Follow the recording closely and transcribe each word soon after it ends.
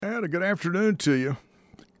right, a good afternoon to you.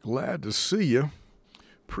 Glad to see you.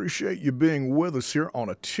 Appreciate you being with us here on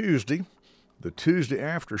a Tuesday, the Tuesday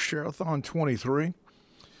after Share-a-thon 23.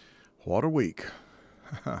 What a week.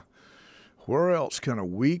 Where else can a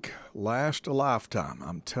week last a lifetime?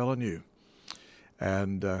 I'm telling you.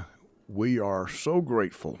 And we are so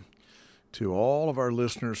grateful to all of our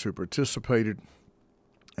listeners who participated,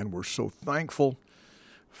 and we're so thankful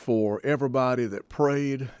for everybody that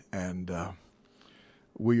prayed, and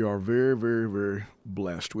we are very, very, very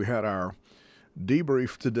blessed. We had our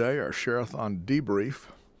debrief today, our Share-a-thon debrief,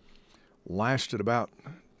 lasted about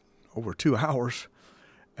over 2 hours,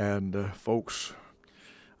 and folks,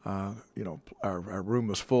 our room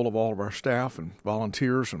was full of all of our staff and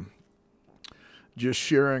volunteers and just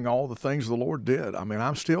sharing all the things the Lord did. I mean,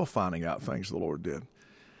 I'm still finding out things the Lord did.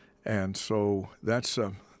 And so that's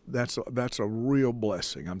a real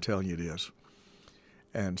blessing. I'm telling you it is.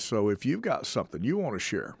 And so if you've got something you want to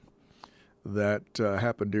share that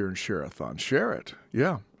happened during Share-a-thon, share it.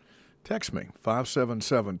 Yeah. Text me,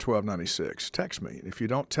 577-1296. Text me. If you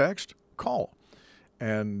don't text, call.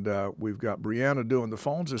 And we've got Brianna doing the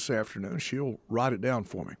phones this afternoon. She'll write it down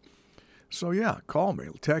for me. So, yeah, call me.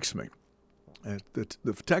 Text me. And the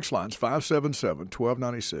text line is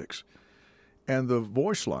 577-1296. And the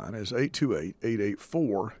voice line is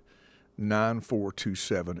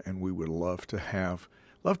 828-884-9427. And we would love to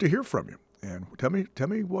hear from you. And tell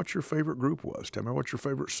me what your favorite group was. Tell me what your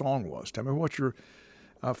favorite song was. Tell me what your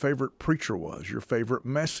favorite preacher was, your favorite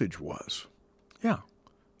message was. Yeah,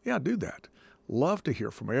 do that. Love to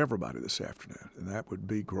hear from everybody this afternoon, and that would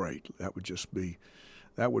be great. That would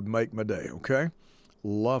make my day, okay?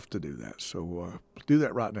 Love to do that. So do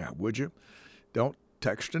that right now, would you? Don't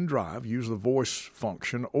text and drive. Use the voice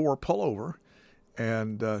function or pull over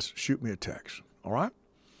and shoot me a text, all right?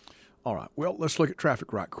 All right, well, let's look at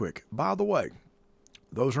traffic right quick. By the way,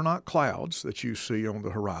 those are not clouds that you see on the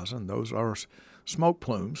horizon. Those are smoke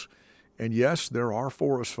plumes. And yes, there are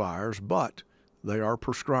forest fires, but they are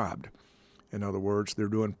prescribed. In other words, they're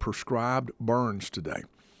doing prescribed burns today.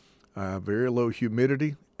 Very low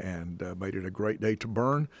humidity and made it a great day to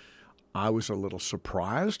burn. I was a little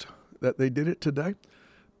surprised that they did it today,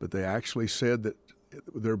 but they actually said that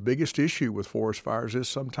their biggest issue with forest fires is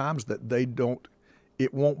sometimes that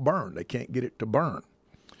it won't burn. They can't get it to burn.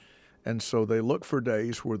 And so they look for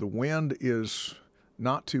days where the wind is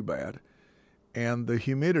not too bad and the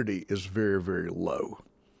humidity is very, very low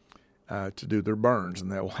to do their burns,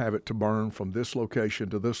 and they'll have it to burn from this location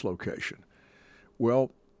to this location.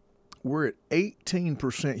 Well, we're at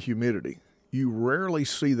 18% humidity. You rarely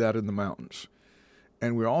see that in the mountains.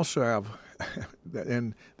 And we also have,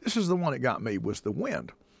 and this is the one that got me, was the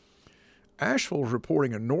wind. Asheville is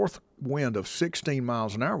reporting a north wind of 16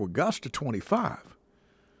 miles an hour with gusts of 25.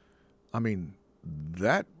 I mean,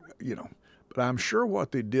 but I'm sure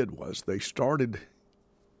what they did was they started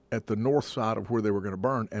at the north side of where they were going to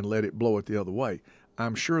burn and let it blow it the other way.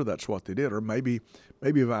 I'm sure that's what they did, or maybe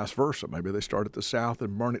vice versa. Maybe they start at the south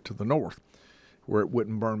and burn it to the north where it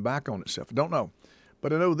wouldn't burn back on itself. I don't know.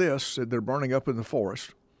 But I know this, they're burning up in the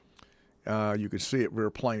forest. You can see it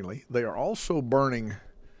very plainly. They are also burning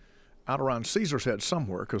out around Caesar's Head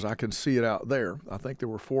somewhere, because I can see it out there. I think there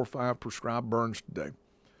were 4 or 5 prescribed burns today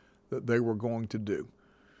that they were going to do.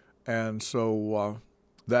 And so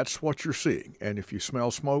that's what you're seeing. And if you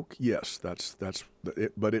smell smoke, yes, that's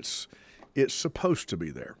it. But it's supposed to be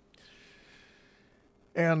there.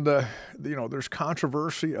 And, there's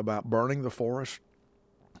controversy about burning the forest.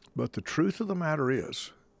 But the truth of the matter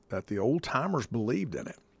is that the old timers believed in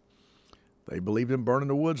it. They believed in burning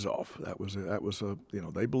the woods off. They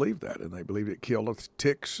believed that, and they believed it killed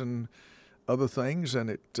ticks and other things, and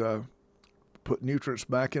it put nutrients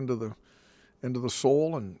back into the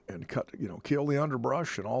soil and kill the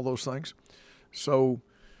underbrush and all those things. So,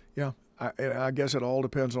 yeah, I guess it all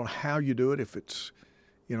depends on how you do it. If it's,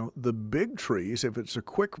 the big trees, if it's a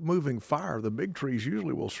quick moving fire, the big trees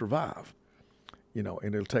usually will survive, and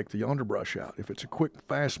it'll take the underbrush out. If it's a quick,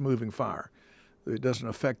 fast moving fire, it doesn't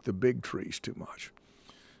affect the big trees too much.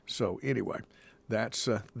 So anyway, that's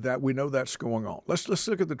that we know that's going on. Let's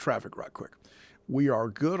look at the traffic right quick. We are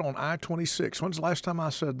good on I-26. When's the last time I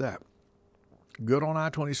said that? Good on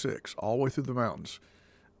I-26 all the way through the mountains.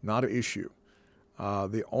 Not an issue.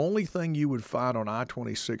 The only thing you would find on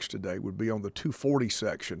I-26 today would be on the 240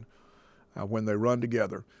 section when they run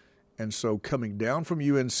together. And so coming down from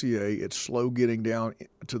UNCA, it's slow getting down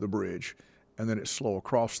to the bridge, and then it's slow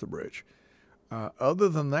across the bridge. Other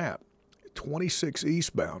than that, 26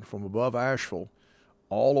 eastbound from above Asheville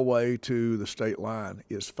all the way to the state line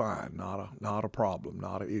is fine. Not a problem,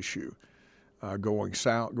 not an issue. going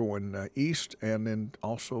south, going east, and then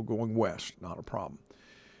also going west. Not a problem.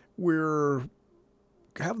 We're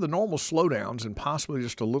have the normal slowdowns and possibly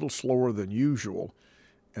just a little slower than usual.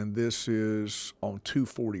 And this is on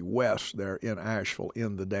 240 West there in Asheville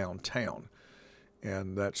in the downtown.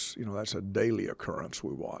 And that's a daily occurrence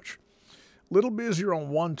we watch. Little busier on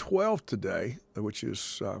 112 today, which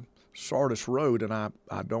is Sardis Road, and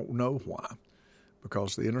I don't know why,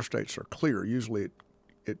 because the interstates are clear. Usually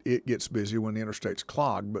it gets busy when the interstate's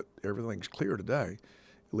clogged, but everything's clear today,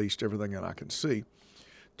 at least everything that I can see.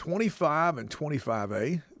 25 and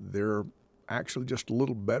 25A, they're actually just a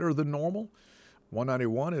little better than normal.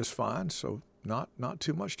 191 is fine, so not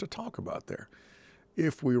too much to talk about there.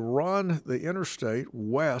 If we run the interstate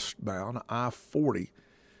westbound, I-40,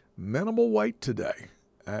 minimal wait today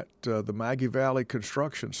at the Maggie Valley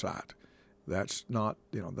construction site. That's not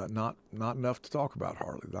enough to talk about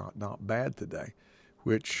hardly. Not bad today,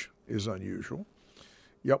 which is unusual.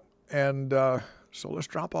 Yep, and so let's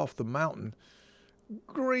drop off the mountain.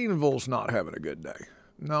 Greenville's not having a good day.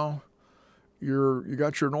 No, you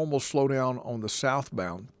got your normal slowdown on the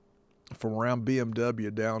southbound from around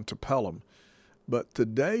BMW down to Pelham. But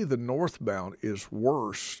today the northbound is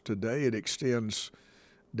worse. Today it extends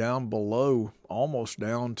down below, almost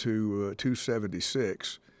down to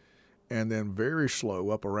 276, and then very slow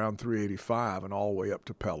up around 385 and all the way up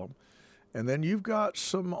to Pelham. And then you've got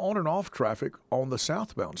some on and off traffic on the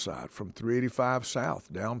southbound side from 385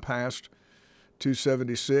 south down past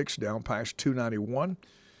 276, down past 291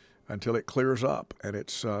 until it clears up, and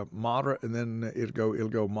it's moderate, and then it'll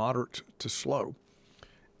go moderate to slow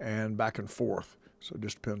and back and forth. So it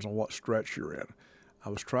just depends on what stretch you're in. I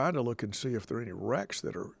was trying to look and see if there are any wrecks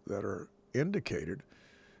that are indicated.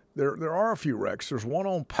 There are a few wrecks. There's one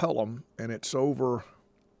on Pelham, and it's over,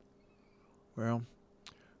 well,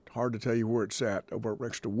 hard to tell you where it's at, over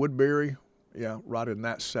next to Woodbury, yeah, right in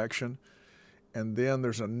that section. And then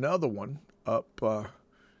there's another one up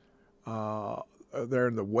there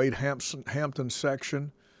in the Wade Hampton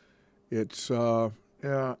section. It's on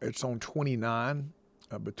 29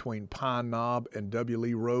 between Pine Knob and W.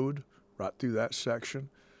 Lee Road, right through that section.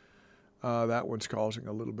 That one's causing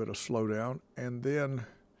a little bit of slowdown. And then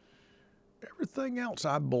everything else,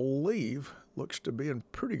 I believe, looks to be in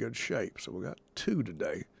pretty good shape. So we got 2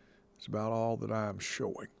 today. It's about all that I'm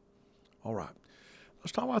showing. All right.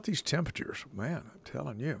 Let's talk about these temperatures. Man, I'm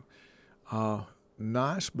telling you.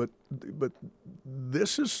 Nice, but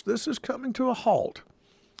this is coming to a halt.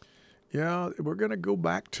 Yeah, we're going to go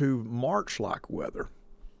back to March-like weather.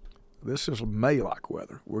 This is May-like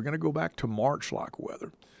weather. We're going to go back to March-like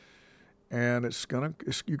weather, and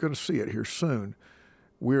you're going to see it here soon.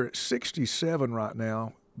 We're at 67 right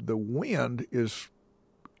now. The wind is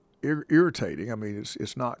irritating. I mean,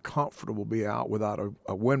 it's not comfortable to be out without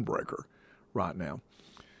a windbreaker right now.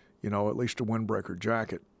 At least a windbreaker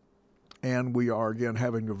jacket. And we are, again,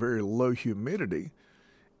 having a very low humidity,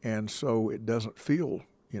 and so it doesn't feel,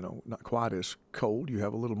 not quite as cold. You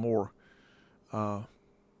have a little more, the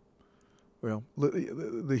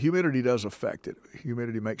humidity does affect it.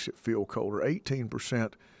 Humidity makes it feel colder.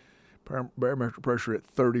 18% barometric pressure at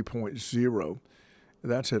 30.0.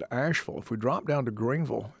 That's at Asheville. If we drop down to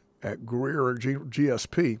Greenville at Greer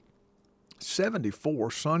GSP,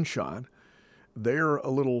 74 sunshine. They're a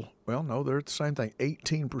little, they're the same thing,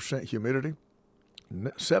 18% humidity,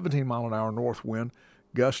 17 mile an hour north wind,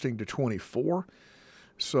 gusting to 24.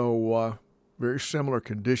 So very similar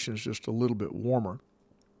conditions, just a little bit warmer.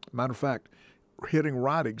 Matter of fact, we're hitting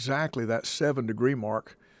right exactly that 7-degree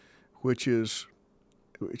mark, which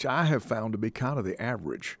I have found to be kind of the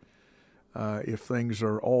average. If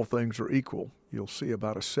all things are equal, you'll see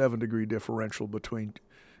about a 7-degree differential between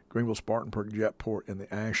Greenville Spartanburg Jetport and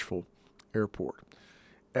the Asheville Airport.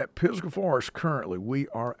 At Pisgah Forest currently, we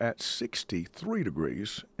are at 63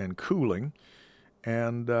 degrees and cooling,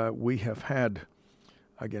 and we have had,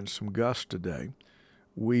 again, some gusts today.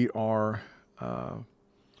 We are,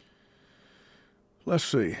 let's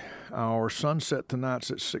see, our sunset tonight's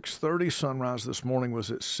at 6:30. Sunrise this morning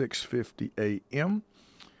was at 6:50 a.m.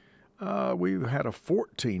 We've had a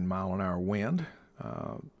 14-mile-an-hour wind,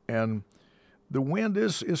 and the wind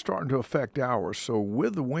is starting to affect ours. So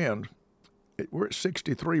with the wind, we're at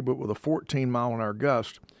 63, but with a 14-mile-an-hour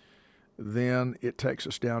gust, then it takes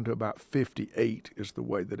us down to about 58 is the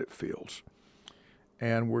way that it feels.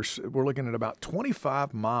 And we're looking at about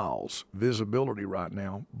 25 miles visibility right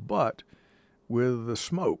now, but with the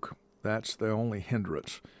smoke, that's the only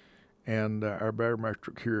hindrance. And our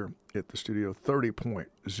barometric here at the studio,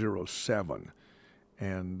 30.07.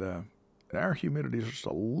 And our humidity is just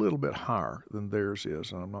a little bit higher than theirs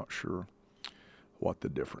is, and I'm not sure what the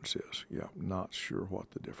difference is. Yeah, not sure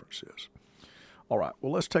what the difference is. All right,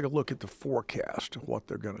 well, let's take a look at the forecast, what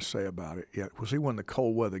they're going to say about it. Yeah, we'll see when the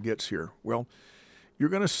cold weather gets here. Well, you're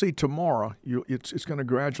going to see tomorrow, it's going to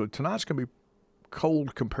gradually, tonight's going to be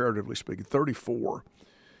cold comparatively speaking, 34.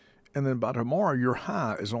 And then by tomorrow, your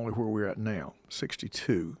high is only where we're at now,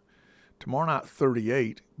 62. Tomorrow night,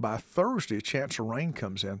 38. By Thursday, a chance of rain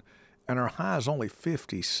comes in, and our high is only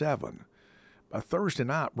 57. By Thursday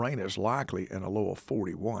night, rain is likely and a low of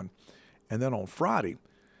 41. And then on Friday,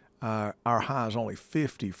 our high is only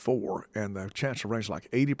 54, and the chance of rain is like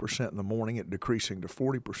 80% in the morning, it decreasing to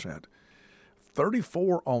 40%.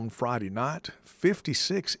 34 on Friday night,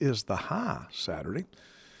 56 is the high Saturday,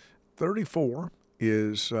 34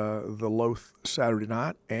 is the low Saturday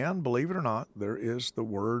night, and believe it or not, there is the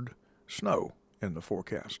word snow in the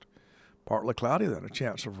forecast. Partly cloudy, then a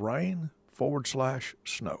chance of rain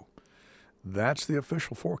 /snow. That's the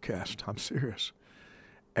official forecast. I'm serious.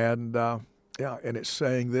 And and it's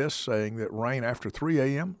saying that rain after 3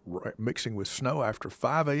 a.m., mixing with snow after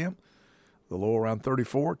 5 a.m., the low around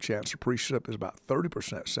 34. Chance of precip is about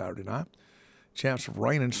 30% Saturday night. Chance of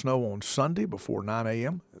rain and snow on Sunday before 9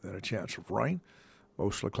 a.m., then a chance of rain.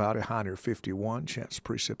 Mostly cloudy, high near 51. Chance of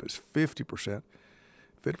precip is 50%.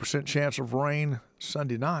 50% chance of rain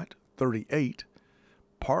Sunday night, 38.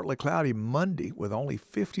 Partly cloudy Monday with only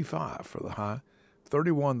 55 for the high,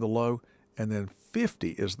 31 the low, and then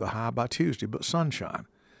 50 is the high by Tuesday, but sunshine.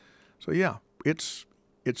 So yeah, it's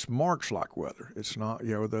March-like weather. It's not,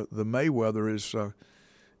 the May weather is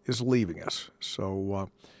leaving us. So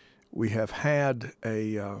we have had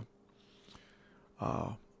a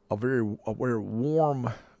very warm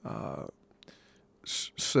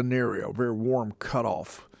scenario, very warm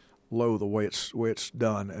cutoff low the way it's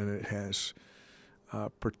done, and it has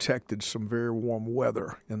protected some very warm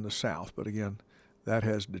weather in the south. But again, that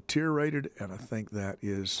has deteriorated, and I think that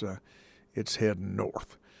is it's heading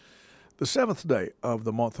north. The seventh day of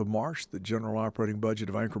the month of March, the general operating budget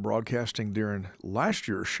of Anchor Broadcasting during last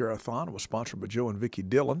year's Share-a-thon was sponsored by Joe and Vicki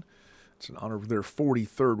Dillon. It's in honor of their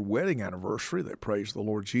 43rd wedding anniversary. They praise the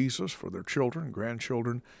Lord Jesus for their children,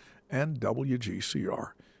 grandchildren, and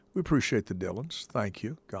WGCR. We appreciate the Dillons. Thank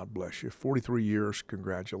you. God bless you. 43 years.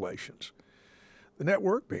 Congratulations. The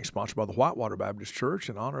network being sponsored by the Whitewater Baptist Church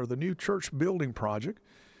in honor of the new church building project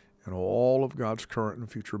and all of God's current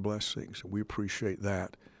and future blessings. And we appreciate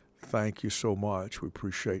that. Thank you so much. We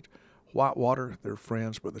appreciate Whitewater, their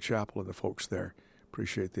friends, but the chapel and the folks there.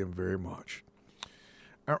 Appreciate them very much.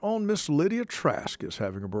 Our own Miss Lydia Trask is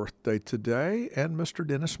having a birthday today, and Mr.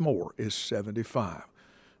 Dennis Moore is 75.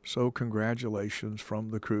 So congratulations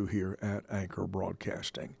from the crew here at Anchor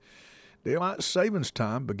Broadcasting. Daylight savings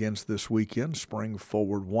time begins this weekend, spring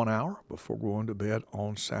forward 1 hour before going to bed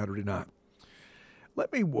on Saturday night.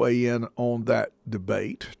 Let me weigh in on that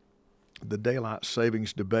debate, the daylight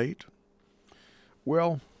savings debate.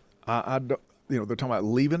 Well, they're talking about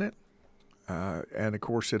leaving it, and of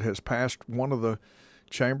course it has passed one of the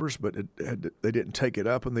chambers, but they didn't take it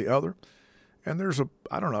up in the other. And there's a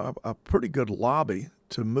pretty good lobby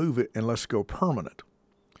to move it and let's go permanent.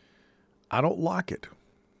 I don't like it,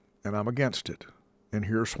 and I'm against it, and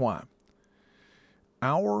here's why.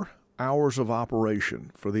 Our hours of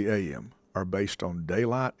operation for the AM are based on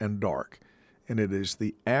daylight and dark, and it is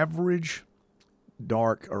the average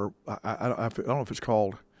dark, or I don't know if it's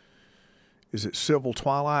called, is it civil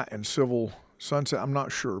twilight and civil sunset? I'm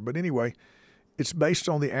not sure, but anyway, it's based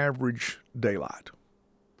on the average daylight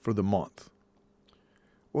for the month.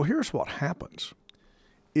 Well, here's what happens.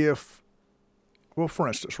 For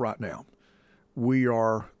instance, right now, we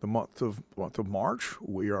are the month of March.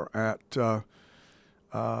 We are at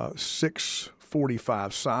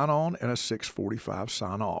 6:45 sign on and a 6:45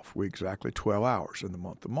 sign off. We exactly 12 hours in the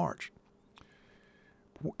month of March.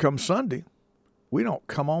 Come Sunday, we don't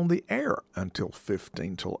come on the air until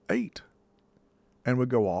 15 till 8. And we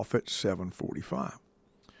go off at 7:45.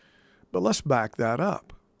 But let's back that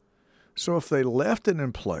up. So if they left it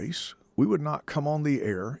in place, we would not come on the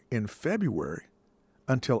air in February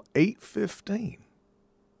until 8:15.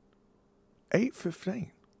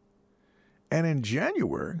 8:15. And in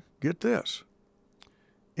January, get this,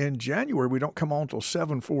 in January we don't come on until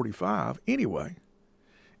 7:45 anyway.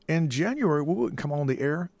 In January we wouldn't come on the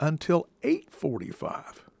air until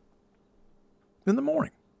 8:45 in the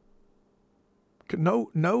morning. No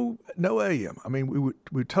AM. I mean, we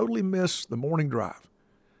would totally miss the morning drive.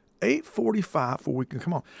 8:45 before we can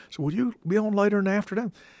come on. So will you be on later in the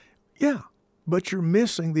afternoon? Yeah, but you're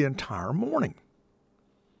missing the entire morning.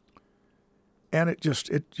 And it just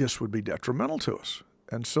would be detrimental to us.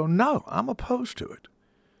 And so, no, I'm opposed to it.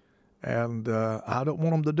 And I don't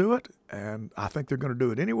want them to do it, and I think they're going to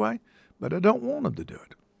do it anyway, but I don't want them to do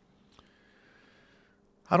it.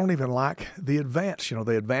 I don't even like the advance.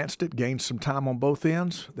 They advanced it, gained some time on both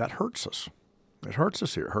ends. That hurts us. It hurts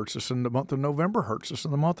us here. It hurts us in the month of November, hurts us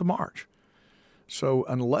in the month of March. So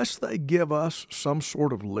unless they give us some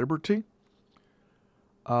sort of liberty,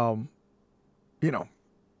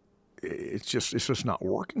 it's just not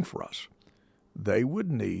working for us. They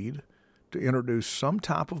would need to introduce some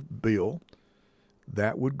type of bill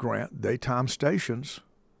that would grant daytime stations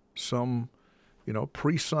some,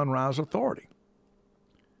 pre-sunrise authority.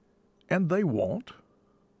 And they won't,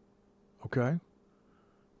 okay?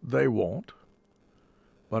 They won't.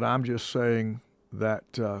 But I'm just saying that,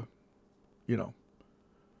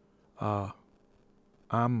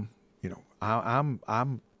 I'm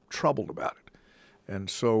troubled about it. And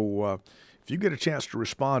so if you get a chance to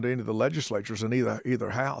respond to any of the legislatures in either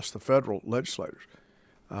house, the federal legislators,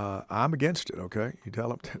 I'm against it, okay? You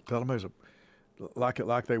tell them there's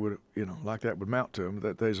like they would, like that would mount to them,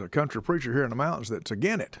 that there's a country preacher here in the mountains that's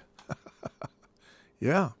against it.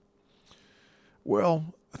 Yeah.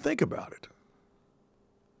 Well, think about it.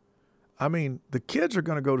 I mean, the kids are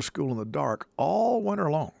going to go to school in the dark all winter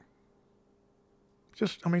long.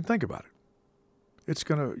 Think about it.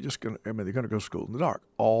 They're going to go to school in the dark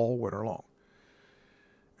all winter long.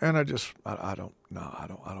 And I don't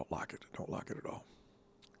like it. I don't like it at all.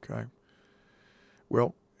 Okay.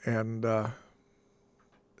 Well, and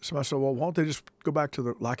somebody said, well, why don't they just go back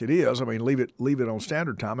to like it is? Leave it on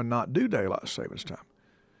standard time and not do daylight savings time.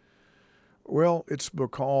 Well, it's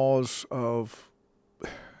because of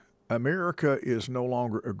America is no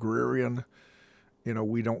longer agrarian.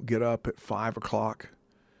 We don't get up at 5 o'clock.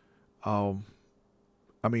 Like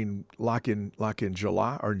in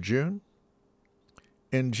July or June.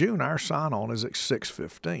 In June, our sign-on is at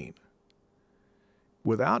 6:15.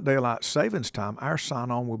 Without daylight savings time, our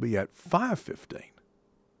sign-on will be at 5:15.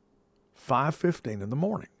 5:15 in the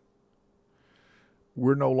morning.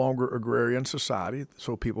 We're no longer agrarian society,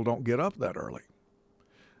 so people don't get up that early.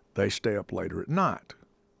 They stay up later at night.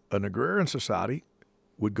 An agrarian society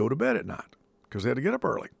would go to bed at night because they had to get up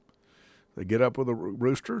early. They get up with the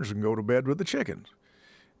roosters and go to bed with the chickens.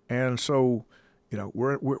 And so,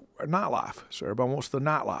 we're nightlife. So everybody wants the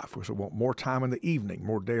nightlife. We want more time in the evening,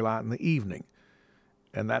 more daylight in the evening.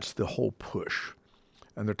 And that's the whole push.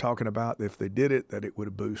 And they're talking about if they did it, that it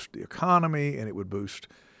would boost the economy and it would boost,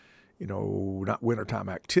 not wintertime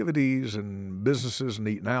activities and businesses and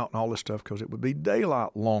eating out and all this stuff because it would be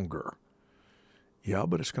daylight longer. Yeah,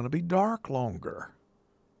 but it's going to be dark longer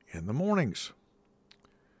in the mornings.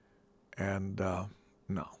 And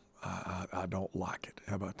no, I don't like it.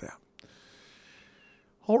 How about that?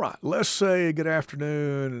 All right, let's say good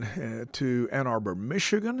afternoon to Ann Arbor,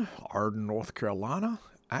 Michigan, Arden, North Carolina,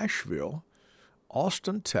 Asheville,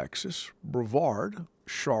 Austin, Texas, Brevard,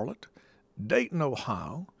 Charlotte, Dayton,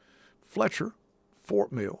 Ohio, Fletcher,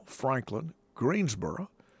 Fort Mill, Franklin,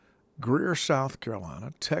 Greensboro, Greer, South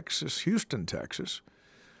Carolina, Texas, Houston, Texas,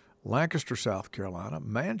 Lancaster, South Carolina,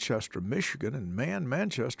 Manchester, Michigan, and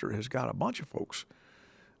Manchester has got a bunch of folks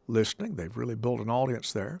listening. They've really built an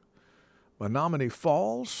audience there. Menominee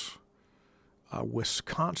Falls,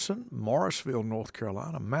 Wisconsin, Morrisville, North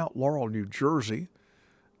Carolina, Mount Laurel, New Jersey,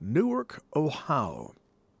 Newark, Ohio,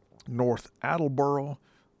 North Attleboro,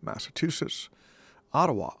 Massachusetts,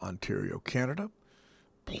 Ottawa, Ontario, Canada,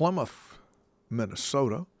 Plymouth,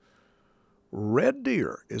 Minnesota. Red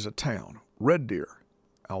Deer is a town. Red Deer,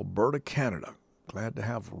 Alberta, Canada. Glad to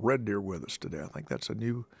have Red Deer with us today. I think that's a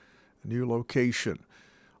new location.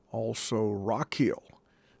 Also Rock Hill,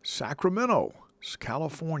 Sacramento,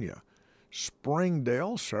 California,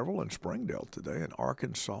 Springdale, several in Springdale today, in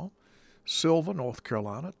Arkansas, Sylva, North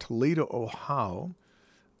Carolina, Toledo, Ohio.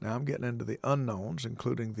 Now I'm getting into the unknowns,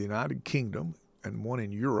 including the United Kingdom and one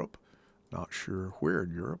in Europe. Not sure where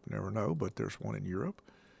in Europe, never know, but there's one in Europe.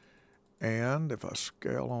 And if I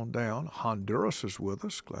scale on down, Honduras is with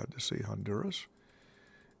us. Glad to see Honduras.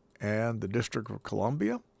 And the District of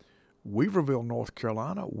Columbia, Weaverville, North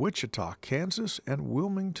Carolina, Wichita, Kansas, and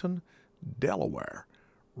Wilmington, Delaware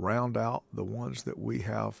round out the ones that we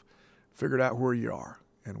have figured out where you are,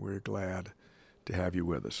 and we're glad to have you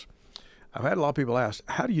with us. I've had a lot of people ask,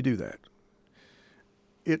 how do you do that?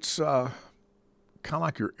 It's kind of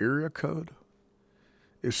like your area code.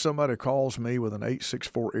 If somebody calls me with an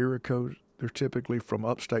 864 area code, they're typically from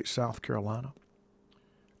upstate South Carolina,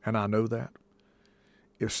 and I know that.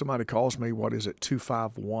 If somebody calls me, what is it,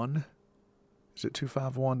 251? Is it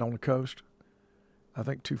 251 on the coast? I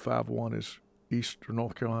think 251 is east or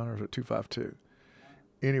North Carolina, or is it 252?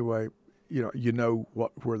 Anyway, you know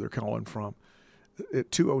where they're calling from.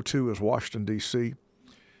 at 202 is Washington, D.C.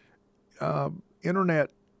 Internet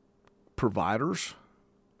providers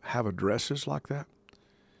have addresses like that.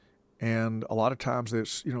 And a lot of times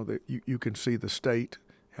it's, that you can see the state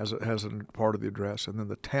has a part of the address, and then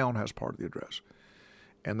the town has part of the address.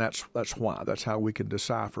 And that's why. That's how we can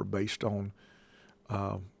decipher based on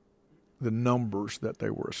the numbers that they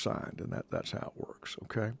were assigned, and that's how it works.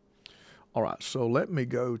 Okay. All right. So let me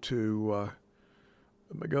go to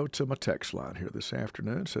my text line here this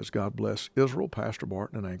afternoon. It says, God bless Israel, Pastor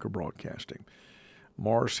Barton, and Anchor Broadcasting.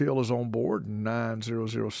 Mars Hill is on board,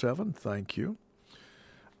 9007. Thank you.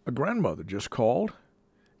 A grandmother just called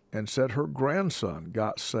and said her grandson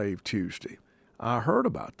got saved Tuesday. I heard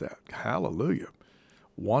about that. Hallelujah.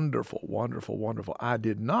 Wonderful, wonderful, wonderful. I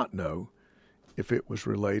did not know if it was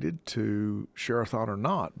related to Share-a-thon or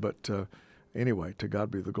not, but anyway, to God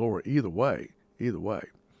be the glory. Either way.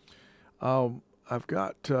 I've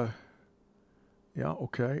got,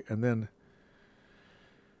 okay, and then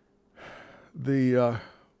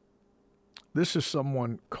this is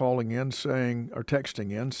someone calling in saying, or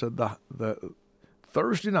texting in, said the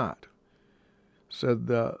Thursday night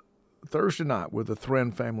with the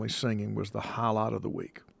Thren family singing was the highlight of the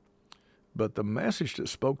week. But the message that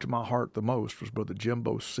spoke to my heart the most was Brother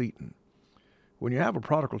Jimbo Seaton. When you have a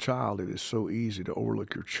prodigal child, it is so easy to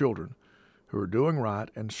overlook your children who are doing right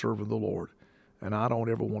and serving the Lord. And I don't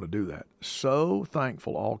ever want to do that. So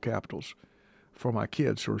thankful, all capitals, for my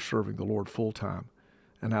kids who are serving the Lord full time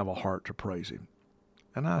and have a heart to praise Him.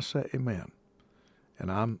 And I say amen.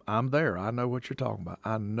 And I'm there. I know what you're talking about.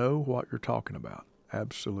 I know what you're talking about.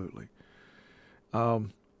 Absolutely.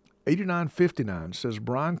 8959 says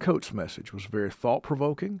Brian Coates' message was very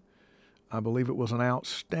thought-provoking. I believe it was an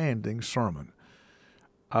outstanding sermon.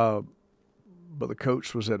 But the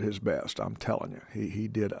coach was at his best, I'm telling you. He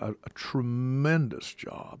did a tremendous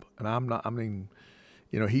job. And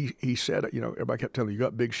he said, everybody kept telling him, you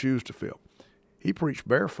got big shoes to fill. He preached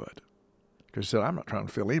barefoot because he said, I'm not trying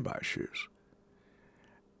to fill anybody's shoes.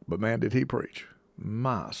 But man, did he preach.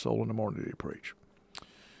 My soul in the morning did he preach.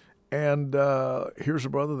 And here's a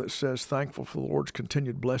brother that says, thankful for the Lord's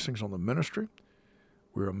continued blessings on the ministry.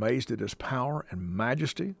 We're amazed at His power and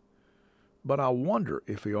majesty. But I wonder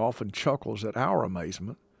if He often chuckles at our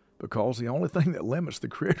amazement because the only thing that limits the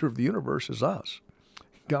Creator of the universe is us.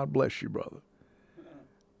 God bless you, brother.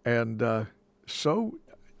 And so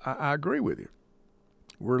I agree with you.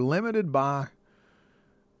 We're limited by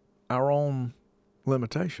our own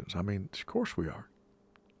limitations. I mean, of course we are.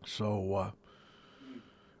 So,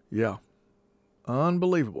 yeah,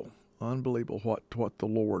 unbelievable what the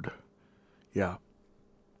Lord,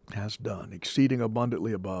 has done, exceeding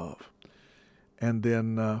abundantly above. And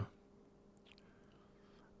then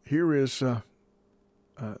here is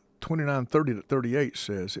 29:30-38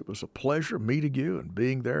 says, it was a pleasure meeting you and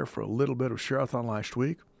being there for a little bit of Share-a-thon last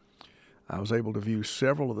week. I was able to view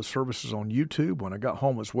several of the services on YouTube when I got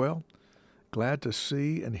home as well. Glad to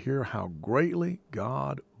see and hear how greatly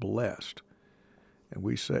God blessed. And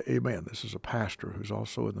we say, amen. This is a pastor who's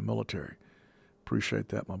also in the military. Appreciate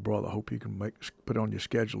that, my brother. Hope you can put it on your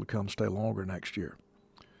schedule to come stay longer next year.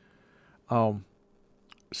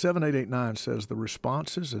 7889 says, the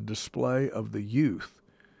responses and display of the youth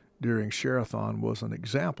during Share-a-thon was an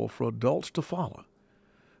example for adults to follow.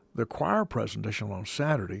 The choir presentation on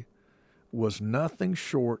Saturday was nothing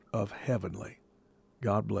short of heavenly.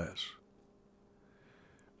 God bless.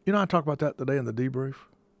 I talked about that today in the debrief.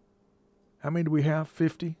 How many do we have?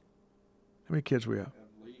 50? How many kids we have?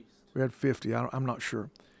 At least. We had 50. I'm not sure.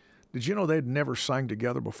 Did you know they'd never sang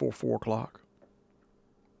together before 4 o'clock?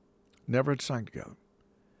 Never had sang together.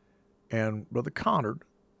 And Brother Connard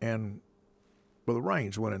and Brother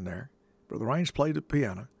Raines went in there. Brother Raines played the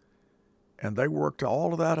piano, and they worked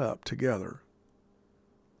all of that up together.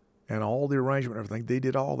 And all the arrangement and everything, they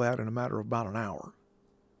did all that in a matter of about an hour.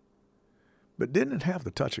 But didn't it have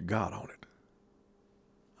the touch of God on it?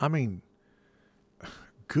 I mean,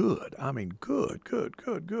 good.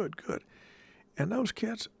 Good. And those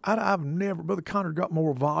kids, I've never, Brother Connor got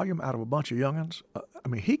more volume out of a bunch of young'uns.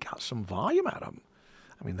 He got some volume out of them.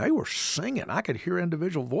 They were singing. I could hear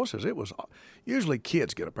individual voices. It was, usually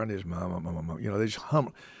kids get up there and they just, they just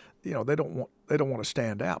hum. They don't want to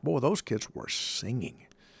stand out. Boy, those kids were singing.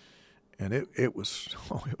 And it was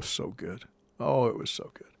so good. Oh, it was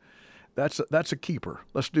so good. That's a keeper.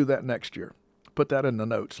 Let's do that next year. Put that in the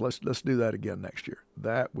notes. Let's do that again next year.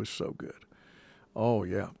 That was so good. Oh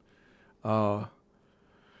yeah.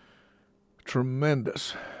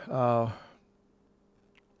 Tremendous. And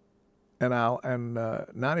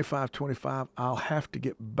 9525, I'll have to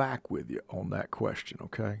get back with you on that question,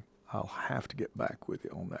 okay? I'll have to get back with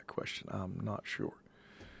you on that question. I'm not sure.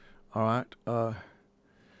 All right.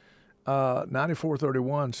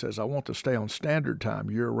 9431 says, I want to stay on standard time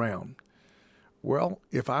year-round. Well,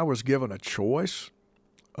 if I was given a choice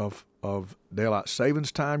of daylight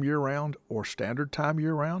savings time year-round or standard time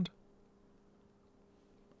year-round,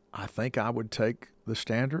 I think I would take the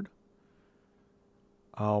standard.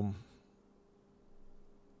 As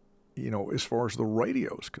far as the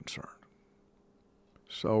radio is concerned.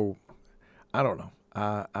 So, I don't know.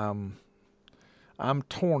 I'm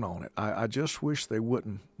torn on it. I just wish they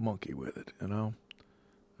wouldn't monkey with it, I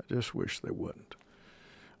just wish they wouldn't.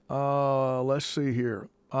 Let's see here.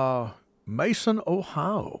 Mason,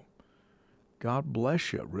 Ohio. God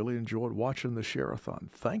bless you. Really enjoyed watching the Share-a-thon.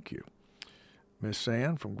 Thank you. Miss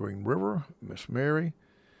Ann from Green River, Miss Mary,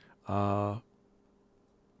 Brother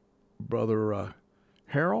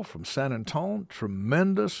Harold from San Antonio.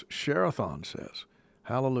 Tremendous Share-a-thon, says.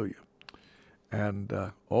 Hallelujah. And,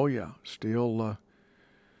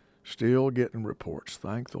 still getting reports.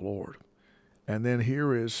 Thank the Lord. And then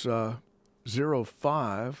here is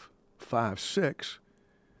 0556,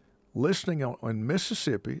 listening in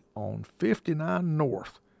Mississippi on 59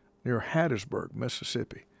 North near Hattiesburg,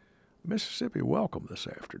 Mississippi. Mississippi, welcome this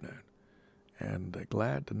afternoon. And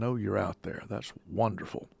glad to know you're out there. That's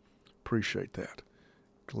wonderful. Appreciate that.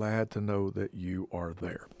 Glad to know that you are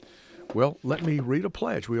there. Well, let me read a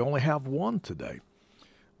pledge. We only have one today,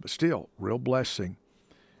 but still, real blessing.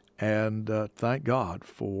 And thank God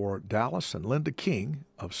for Dallas and Linda King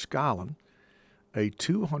of Skyland, a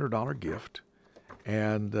 $200 gift.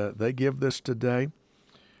 And they give this today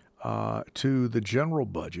to the general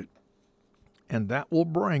budget. And that will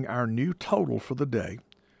bring our new total for the day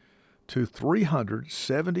to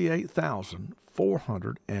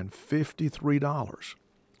 $378,453.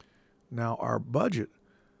 Now, our budget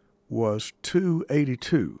was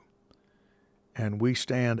 $282, and we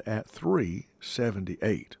stand at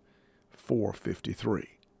 $378,453.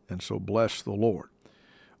 And so bless the Lord.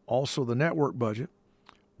 Also, the network budget,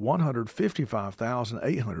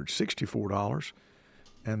 $155,864,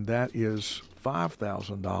 and that is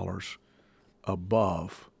 $5,000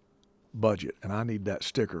 above budget. And I need that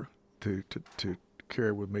sticker to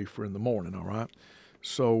carry with me for in the morning, all right?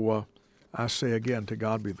 So I say again, to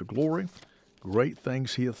God be the glory. Great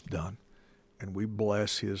things he hath done, and we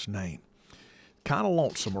bless his name. Kind of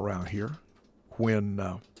lonesome around here when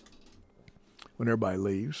everybody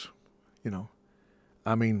leaves,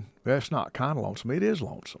 that's not kind of lonesome. It is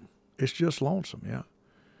lonesome. It's just lonesome, yeah.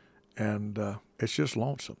 And it's just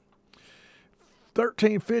lonesome.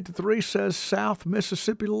 1353 says South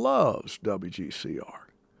Mississippi loves WGCR.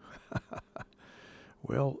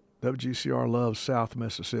 Well, WGCR loves South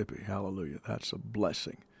Mississippi. Hallelujah. That's a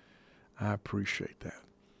blessing. I appreciate that.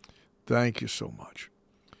 Thank you so much.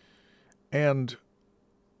 And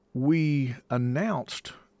we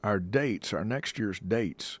announced our dates, our next year's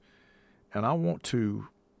dates, and I want to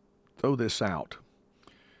throw this out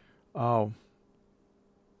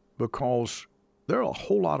because there are a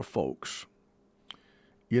whole lot of folks.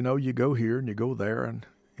 You go here and you go there and,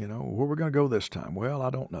 where we're going to go this time? Well, I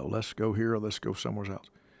don't know. Let's go here or let's go somewhere else.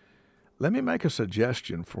 Let me make a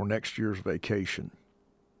suggestion for next year's vacation.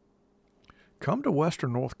 Come to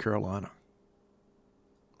Western North Carolina.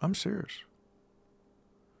 I'm serious.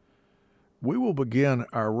 We will begin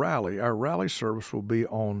our rally. Our rally service will be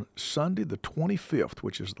on Sunday the 25th,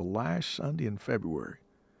 which is the last Sunday in February.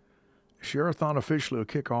 Share-a-thon officially will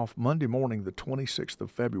kick off Monday morning, the 26th of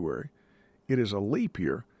February. It is a leap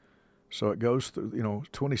year, so it goes through,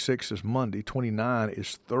 26 is Monday, 29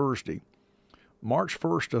 is Thursday. March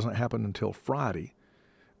 1st doesn't happen until Friday.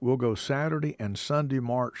 We'll go Saturday and Sunday,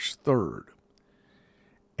 March 3rd.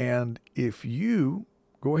 And if you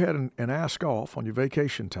go ahead and ask off on your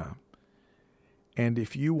vacation time, and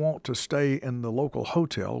if you want to stay in the local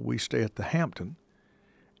hotel, we stay at the Hampton.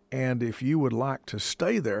 And if you would like to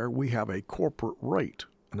stay there, we have a corporate rate,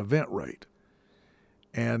 an event rate.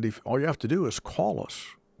 And if all you have to do is call us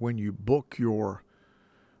when you book when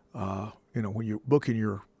you're booking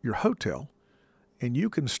your hotel, and you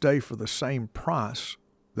can stay for the same price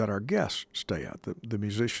that our guests stay at, the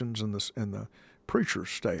musicians and the preachers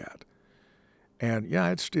stay at. And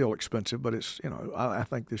yeah, it's still expensive, but it's, I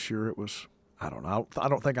think this year it was, I don't know. I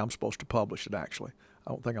don't think I'm supposed to publish it, actually.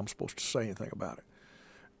 I don't think I'm supposed to say anything about it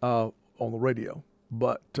on the radio.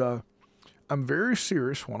 But I'm very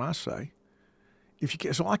serious when I say, if you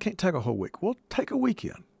can, so I can't take a whole week. Well, take a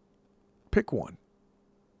weekend. Pick one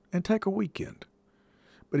and take a weekend.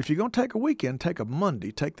 But if you're going to take a weekend, take a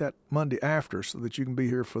Monday. Take that Monday after so that you can be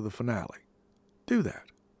here for the finale. Do that.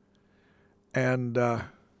 And, do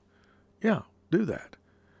that.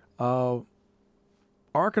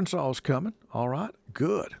 Arkansas is coming. All right.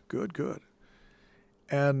 Good.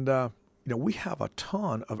 And, we have a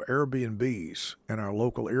ton of Airbnbs in our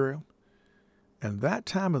local area. And that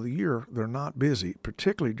time of the year, they're not busy,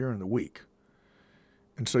 particularly during the week.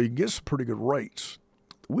 And so you can get some pretty good rates.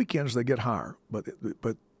 The weekends, they get higher. But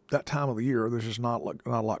that time of the year, there's just not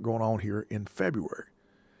a lot going on here in February,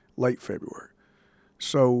 late February.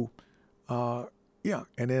 So, and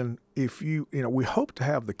then if we hope to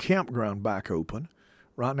have the campground back open.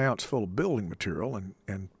 Right now it's full of building material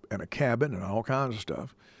and a cabin and all kinds of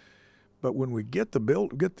stuff. But when we get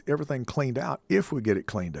everything cleaned out, if we get it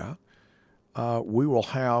cleaned out,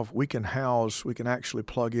 we can actually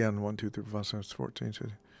plug in 1, 2, 3, 4, 5, 6, 14,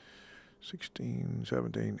 16,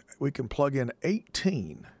 17. We can plug in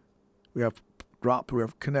 18. We have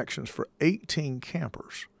connections for 18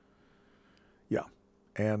 campers. Yeah.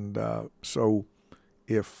 And so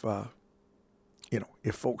if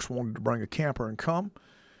folks wanted to bring a camper and come,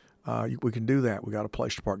 we can do that. We got a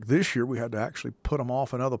place to park. This year we had to actually put them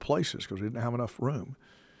off in other places because we didn't have enough room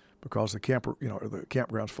because the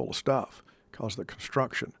campground's full of stuff because of the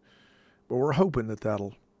construction. But we're hoping that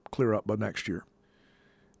that'll clear up by next year.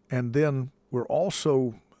 And then we're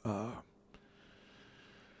also,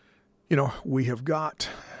 we have got,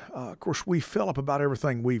 of course, we fill up about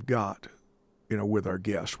everything we've got, with our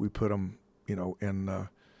guests. We put them, in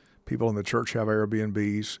people in the church have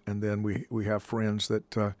Airbnbs, and then we have friends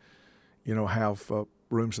that, have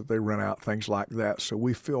rooms that they rent out, things like that. So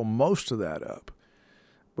we fill most of that up.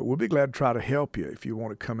 But we'll be glad to try to help you if you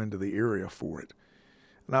want to come into the area for it.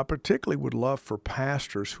 And I particularly would love for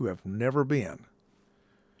pastors who have never been.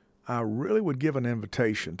 I really would give an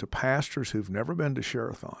invitation to pastors who've never been to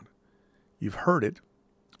Sherathon. You've heard it.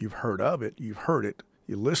 You've heard of it. You've heard it.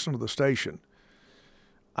 You listen to the station.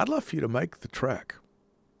 I'd love for you to make the trek.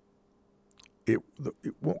 It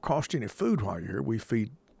won't cost you any food while you're here. We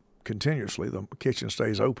feed continuously. The kitchen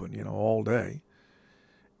stays open, all day.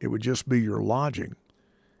 It would just be your lodging.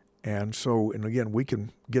 And again, we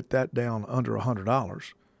can get that down under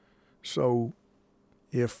 $100. So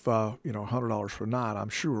if, $100 for a night, I'm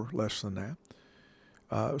sure less than that.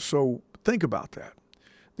 So think about that.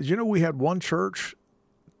 Did you know we had one church,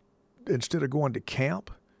 instead of going to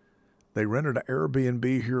camp, they rented an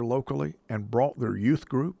Airbnb here locally and brought their youth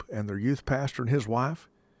group and their youth pastor and his wife,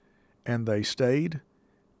 and they stayed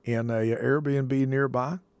in a Airbnb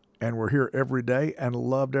nearby and were here every day and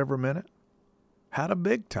loved every minute? Had a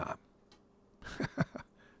big time.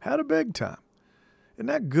 Had a big time. Isn't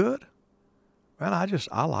that good? Man, I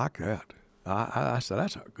like that. I said,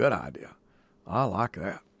 that's a good idea. I like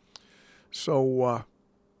that. So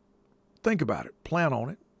think about it. Plan on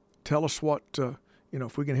it. Tell us what,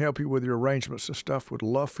 if we can help you with your arrangements and stuff, we'd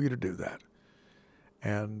love for you to do that.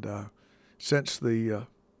 And since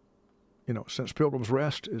Pilgrim's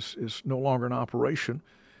Rest is no longer in operation,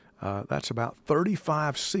 that's about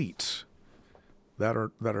 35 seats that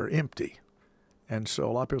are empty. And so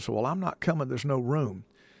a lot of people say, well, I'm not coming, there's no room.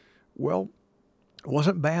 Well, it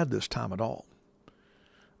wasn't bad this time at all.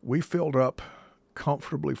 We filled up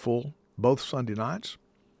comfortably full both Sunday nights,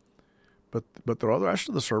 but the rest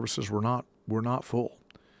of the services were not full.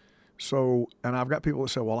 So, and I've got people that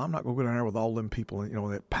say, well, I'm not going to go down there with all them people,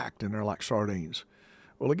 that packed in there like sardines.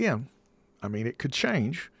 Well, again, it could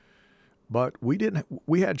change, but we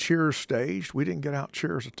had chairs staged. We didn't get out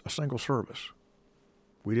chairs a single service.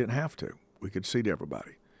 We didn't have to. We could seat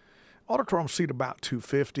everybody. Auditorium seat about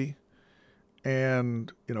 250,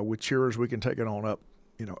 and, with chairs, we can take it on up,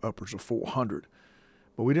 upwards of 400.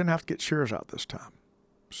 But we didn't have to get chairs out this time.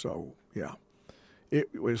 So, yeah,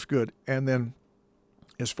 it was good. And then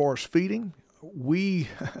as far as feeding, I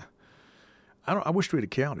wish we'd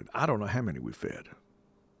have counted. I don't know how many we fed.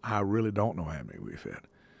 I really don't know how many we fed.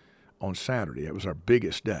 On Saturday, it was our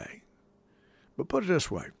biggest day. But put it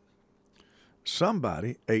this way.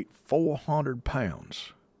 Somebody ate 400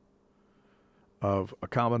 pounds of a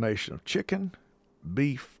combination of chicken,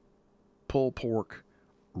 beef, pulled pork,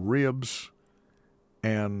 ribs,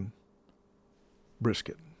 and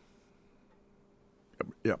brisket.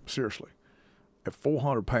 Yep, seriously. At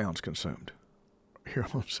 400 pounds consumed here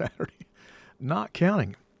on Saturday. Not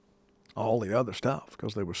counting all the other stuff,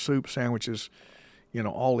 because there was soup, sandwiches,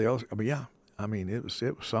 all the other. It was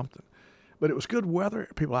something. But it was good weather,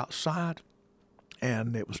 people outside,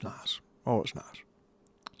 and it was nice. Oh, it was nice.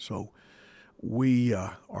 So we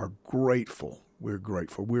are grateful. We're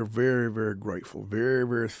grateful. We're very, very grateful. Very,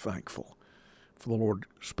 very thankful for the Lord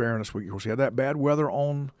sparing us. We had that bad weather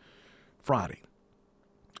on Friday.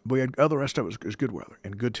 But we had the rest of it was good weather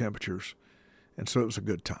and good temperatures. And so it was a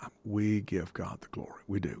good time. We give God the glory.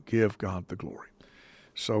 We do. Give God the glory.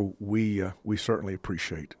 So we certainly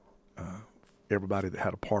appreciate everybody that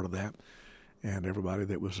had a part of that, and everybody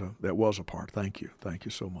that was a part. Thank you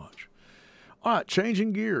so much. All right,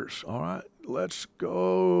 changing gears. All right, let's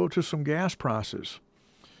go to some gas prices.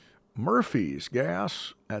 Murphy's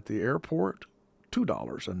gas at the airport,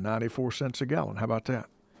 $2.94 a gallon. How about that?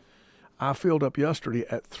 I filled up yesterday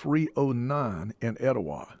at $3.09 in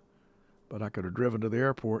Etowah, but I could have driven to the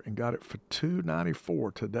airport and got it for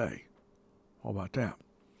 $2.94 today. How about that?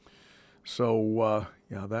 So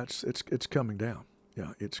yeah, it's coming down.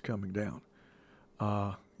 Yeah, it's coming down.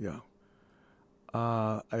 Yeah,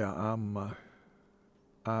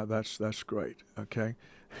 that's great. Okay,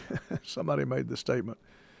 somebody made the statement.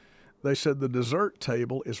 They said the dessert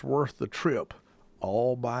table is worth the trip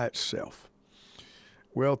all by itself.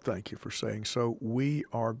 Well, thank you for saying so. We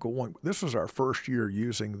are going. This is our first year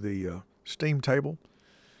using the steam table,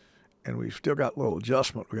 and we've still got a little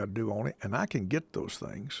adjustment we got to do on it. And I can get those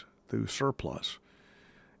things through Surplus,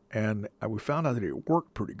 and we found out that it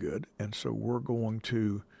worked pretty good. And so we're going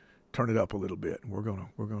to turn it up a little bit. And we're going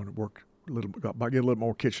to work a little bit, get a little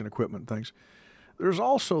more kitchen equipment and things. There's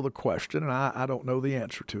also the question, and I don't know the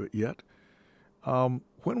answer to it yet. When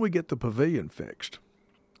we get the pavilion fixed,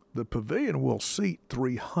 the pavilion will seat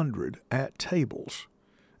 300 at tables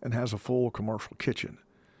and has a full commercial kitchen.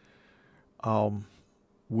 Will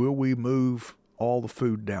we move all the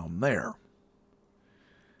food down there?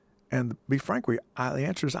 And to be frank with you, the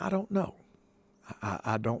answer is I don't know.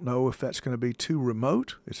 I don't know if that's going to be too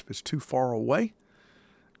remote, if it's too far away,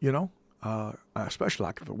 especially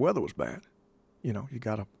like if the weather was bad. You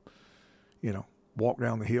got to, walk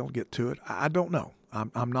down the hill, get to it. I don't know.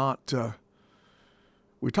 I'm not,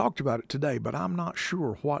 we talked about it today, but I'm not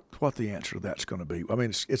sure what the answer to that's going to be. I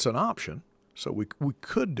mean, it's an option, so we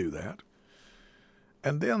could do that.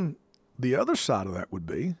 And then the other side of that would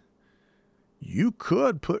be you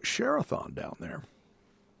could put Sherathon down there.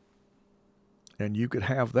 And you could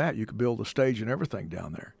have that. You could build a stage and everything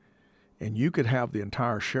down there. And you could have the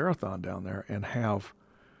entire Sherathon down there and have,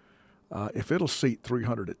 if it'll seat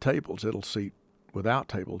 300 at tables, without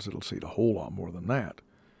tables, it'll seat a whole lot more than that.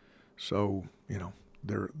 So,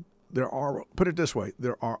 there are, put it this way,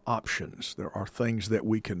 there are options. There are things that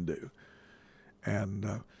we can do. And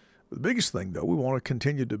the biggest thing, though, we want to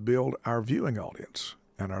continue to build our viewing audience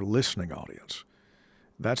and our listening audience.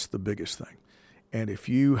 That's the biggest thing. And if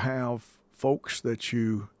you have folks that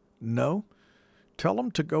you know, tell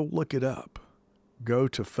them to go look it up. Go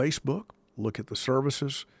to Facebook, look at the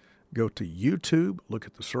services. Go to YouTube, look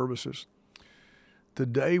at the services.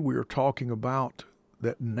 Today we are talking about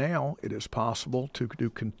that now it is possible to do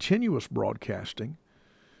continuous broadcasting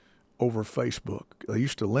over Facebook. They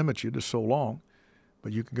used to limit you to so long,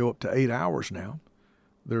 but you can go up to 8 hours now.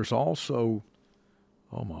 There's also,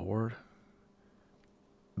 oh my word,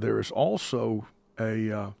 there is also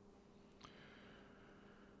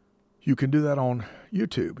you can do that on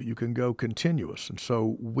YouTube. You can go continuous. And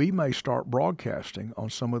so we may start broadcasting on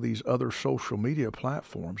some of these other social media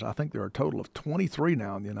platforms. I think there are a total of 23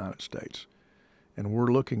 now in the United States. And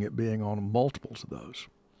we're looking at being on multiples of those.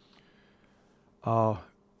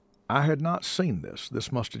 I had not seen this.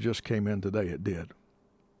 This must have just came in today. It did.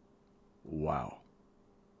 Wow.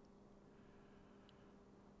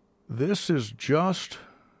 This does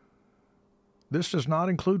not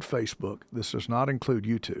include Facebook. This does not include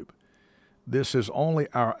YouTube. This is only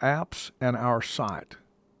our apps and our site.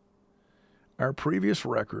 Our previous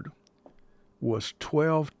record was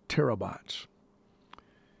 12 terabytes.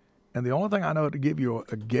 And the only thing I know to give you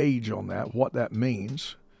a gauge on that, what that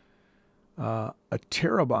means, a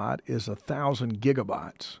terabyte is 1,000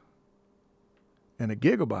 gigabytes. And a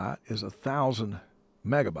gigabyte is 1,000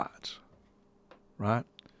 megabytes, right?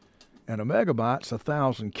 And a megabyte's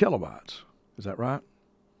 1,000 kilobytes. Is that right?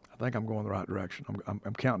 I think I'm going the right direction.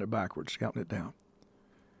 I'm counting it backwards, counting it down.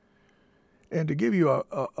 And to give you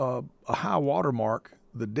a high water mark,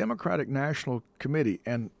 the Democratic National Committee,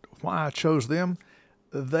 and why I chose them,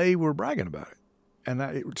 they were bragging about it. And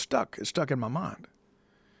it stuck in my mind.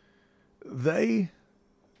 They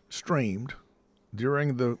streamed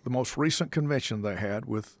during the most recent convention they had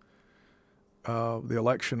with the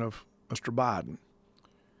election of Mr. Biden.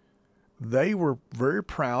 They were very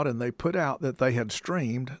proud, and they put out that they had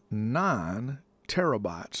streamed 9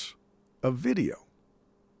 terabytes of video.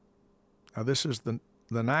 Now, this is the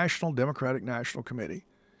National Democratic National Committee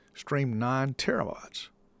streamed 9 terabytes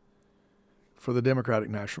for the Democratic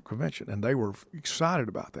National Convention, and they were excited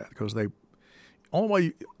about that because only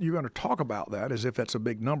way you're going to talk about that is if that's a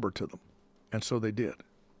big number to them, and so they did.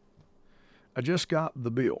 I just got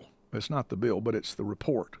the bill. It's not the bill, but it's the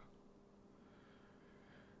report.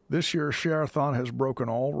 This year's Share-a-thon has broken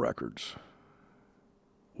all records.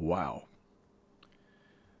 Wow.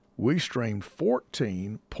 We streamed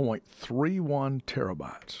 14.31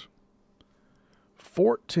 terabytes.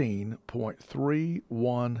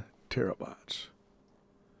 14.31 terabytes.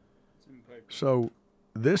 So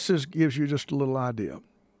this gives you just a little idea.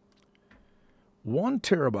 1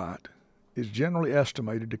 terabyte is generally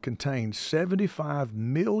estimated to contain 75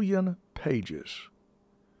 million pages.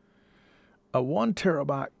 A 1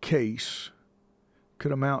 terabyte case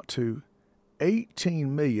could amount to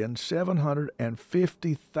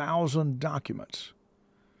 18,750,000 documents,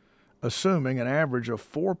 assuming an average of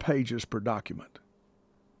 4 pages per document.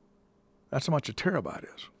 That's how much a terabyte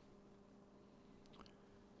is.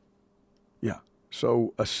 Yeah.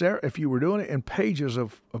 So if you were doing it in pages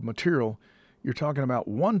of material, you're talking about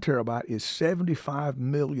 1 terabyte is 75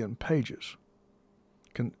 million pages,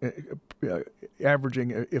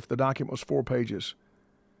 averaging if the document was 4 pages.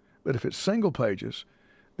 But if it's single pages,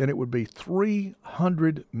 then it would be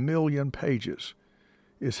 300 million pages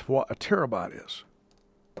is what a terabyte is.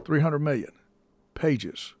 300 million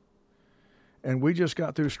pages. And we just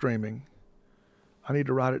got through streaming. I need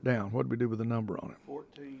to write it down. What did we do with the number on it?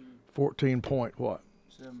 14 point what?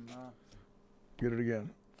 79. Get it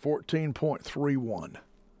again. 14.31.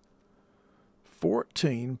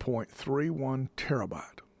 14.31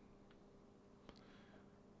 terabyte.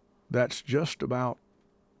 That's just about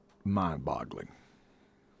mind-boggling.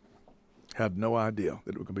 Had no idea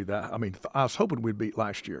that it would be that. I mean, I was hoping we'd beat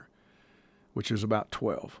last year, which is about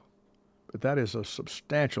 12. But that is a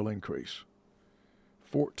substantial increase.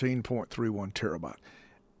 14.31 terabyte.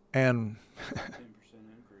 And 10%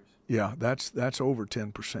 increase. Yeah, that's over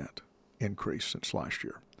 10% increase since last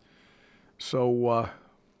year. So,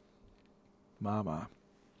 my.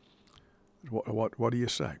 What do you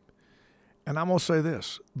say? And I'm going to say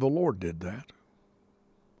this. The Lord did that.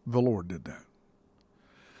 The Lord did that.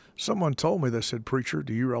 Someone told me, they said, "Preacher,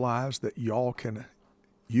 do you realize that all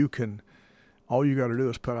you got to do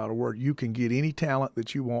is put out a word. You can get any talent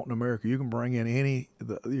that you want in America. You can bring in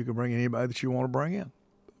anybody that you want to bring in,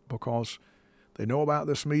 because they know about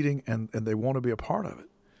this meeting and they want to be a part of it."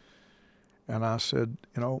 And I said,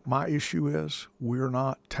 my issue is we're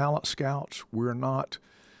not talent scouts. We're not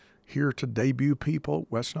here to debut people.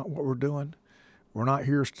 That's not what we're doing. We're not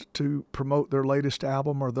here to promote their latest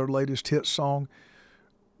album or their latest hit song.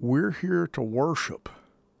 We're here to worship.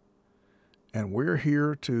 And we're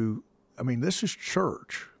here to, this is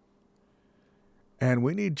church. And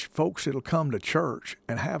we need folks that'll come to church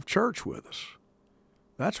and have church with us.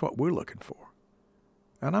 That's what we're looking for.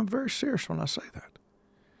 And I'm very serious when I say that.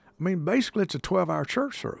 Basically, it's a 12-hour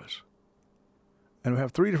church service. And we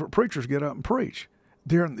have 3 different preachers get up and preach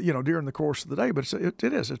during the course of the day. But it's a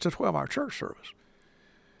 12-hour church service.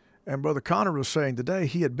 And Brother Connor was saying today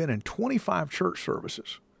he had been in 25 church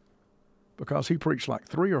services because he preached like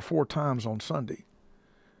 3 or 4 times on Sunday.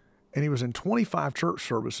 And he was in 25 church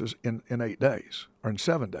services in 8 days, or in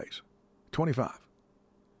 7 days. 25.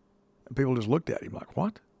 And people just looked at him like,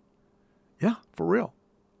 what? Yeah, for real.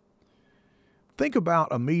 Think about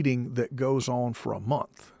a meeting that goes on for a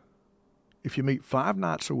month. If you meet 5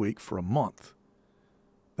 nights a week for a month,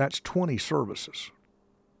 that's 20 services.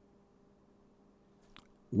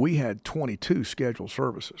 We had 22 scheduled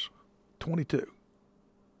services. 22.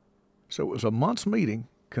 So it was a month's meeting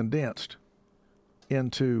condensed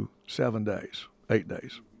into 7 days, 8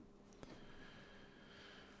 days.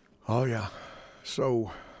 Oh, yeah.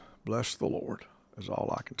 So bless the Lord is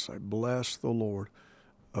all I can say. Bless the Lord,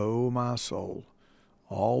 O my soul,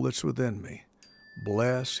 all that's within me.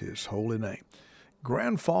 Bless his holy name.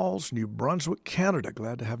 Grand Falls, New Brunswick, Canada.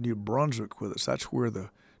 Glad to have New Brunswick with us. That's where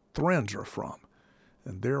the Threns are from.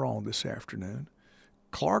 And they're on this afternoon.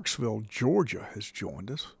 Clarksville, Georgia has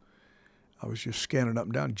joined us. I was just scanning up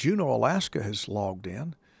and down. Juneau, Alaska has logged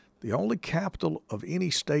in. The only capital of any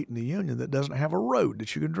state in the Union that doesn't have a road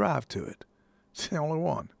that you can drive to it. It's the only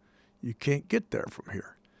one. You can't get there from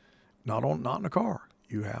here. Not in a car.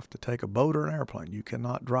 You have to take a boat or an airplane. You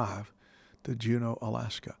cannot drive to Juneau,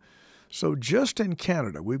 Alaska. So just in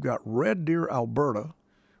Canada, we've got Red Deer, Alberta.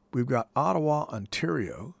 We've got Ottawa,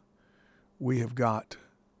 Ontario. We have got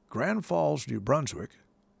Grand Falls, New Brunswick,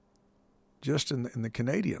 just in the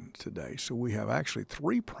Canadian today. So we have actually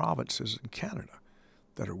 3 provinces in Canada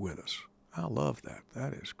that are with us. I love that.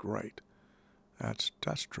 That is great. That's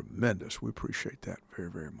tremendous. We appreciate that very,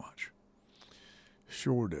 very much.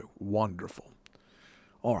 Sure do. Wonderful.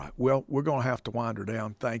 All right. Well, we're going to have to wind her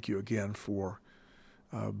down. Thank you again for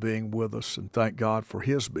being with us, and thank God for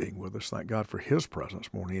his being with us. Thank God for his presence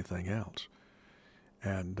more than anything else.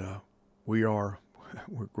 And we're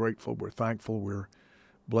grateful. We're thankful. We're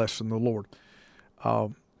blessing the Lord. A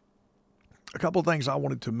couple of things I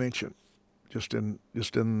wanted to mention, just in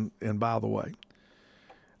by the way.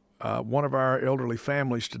 One of our elderly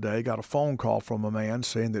families today got a phone call from a man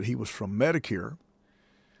saying that he was from Medicare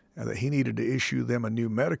and that he needed to issue them a new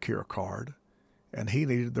Medicare card and he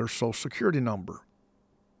needed their Social Security number.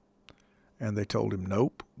 And they told him,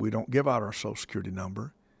 nope, we don't give out our Social Security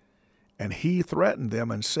number. And he threatened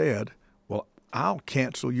them and said, well, I'll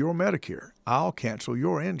cancel your Medicare. I'll cancel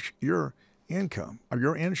your income or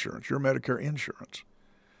your insurance, your Medicare insurance.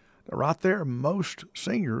 Now, right there, most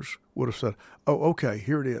seniors would have said, oh, okay,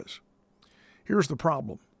 here it is. Here's the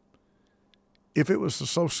problem. If it was the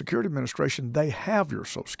Social Security Administration, they have your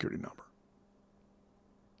Social Security number.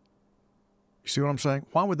 You see what I'm saying?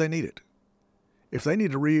 Why would they need it? If they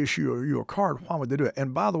need to reissue you a card, why would they do it?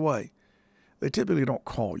 And by the way, they typically don't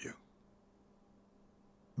call you.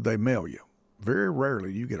 They mail you. Very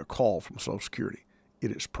rarely do you get a call from Social Security.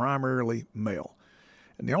 It is primarily mail.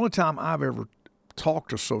 And the only time I've ever talked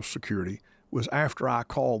to Social Security was after I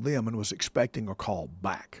called them and was expecting a call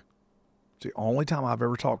back. It's the only time I've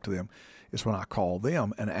ever talked to them is when I call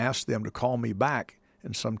them and ask them to call me back,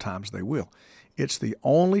 and sometimes they will. It's the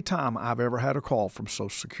only time I've ever had a call from Social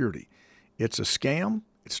Security. It's a scam.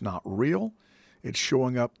 It's not real. It's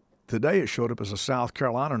showing up. Today it showed up as a South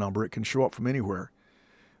Carolina number. It can show up from anywhere.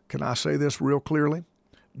 Can I say this real clearly?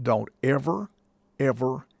 Don't ever,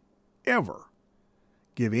 ever, ever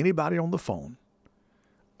give anybody on the phone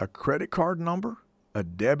a credit card number, a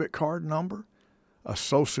debit card number, a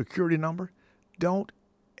Social Security number. Don't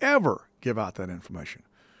ever give out that information.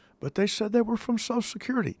 But they said they were from Social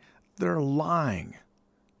Security. They're lying.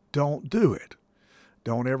 Don't do it.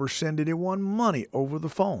 Don't ever send anyone money over the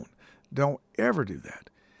phone. Don't ever do that.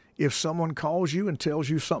 If someone calls you and tells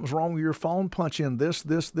you something's wrong with your phone, punch in this,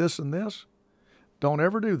 and this. Don't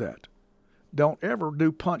ever do that. Don't ever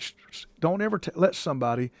Don't ever let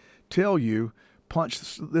somebody tell you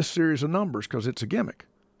punch this series of numbers because it's a gimmick.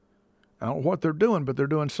 I don't know what they're doing, but they're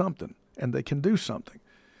doing something, and they can do something.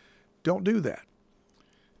 Don't do that.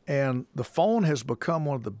 And the phone has become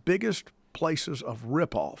one of the biggest places of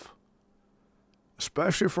ripoff,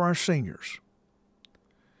 especially for our seniors.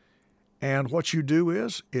 And what you do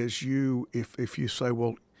is you, if you say,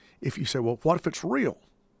 well, what if it's real?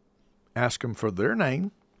 Ask them for their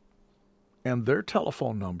name and their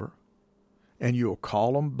telephone number, and you'll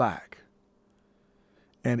call them back.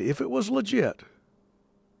 And if it was legit,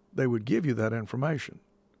 they would give you that information.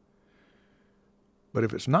 But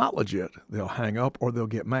if it's not legit, they'll hang up or they'll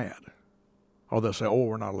get mad. Or they'll say, oh,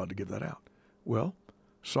 we're not allowed to give that out. Well,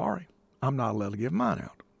 sorry, I'm not allowed to give mine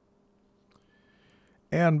out.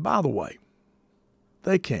 And by the way,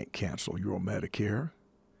 they can't cancel your Medicare.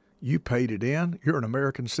 You paid it in. You're an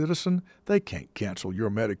American citizen. They can't cancel your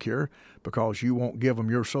Medicare because you won't give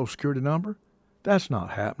them your Social Security number. That's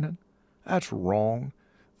not happening. That's wrong.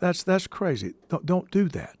 That's crazy. Don't do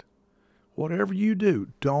that. Whatever you do,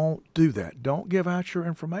 don't do that. Don't give out your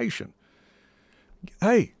information.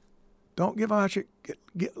 Hey, don't give out your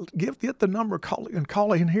get the number,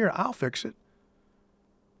 call in here. I'll fix it.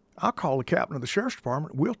 I'll call the captain of the sheriff's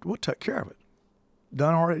department. We'll take care of it.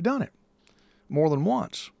 Already done it more than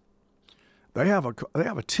once. They have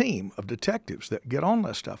a team of detectives that get on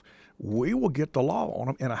that stuff. We will get the law on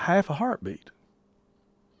them in a half a heartbeat.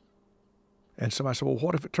 And somebody said, well,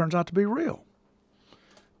 what if it turns out to be real?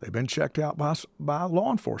 They've been checked out by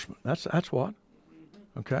law enforcement. That's what.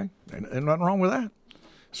 Okay? And nothing wrong with that.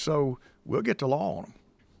 So we'll get the law on them.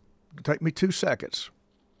 It'll take me 2 seconds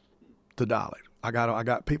to dial it. I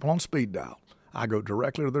got people on speed dial. I go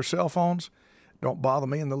directly to their cell phones. Don't bother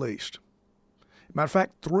me in the least. Matter of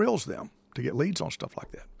fact, thrills them to get leads on stuff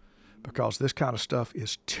like that because this kind of stuff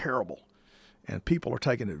is terrible. And people are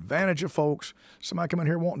taking advantage of folks. Somebody come in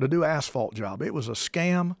here wanting to do asphalt job. It was a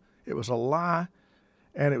scam. It was a lie.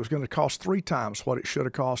 And it was going to cost 3 times what it should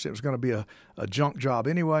have cost. It was going to be a junk job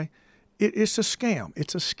anyway. It's a scam.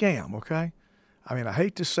 It's a scam, okay? I mean, I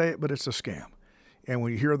hate to say it, but it's a scam. And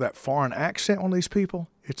when you hear that foreign accent on these people,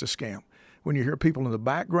 it's a scam. When you hear people in the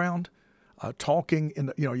background talking,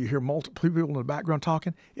 you hear multiple people in the background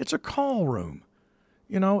talking, it's a call room.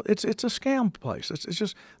 It's a scam place. It's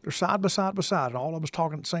just they're side by side, and all of us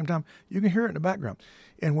talking at the same time. You can hear it in the background.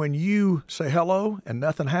 And when you say hello and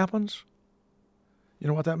nothing happens, you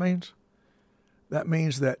know what that means? That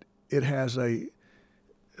means that it has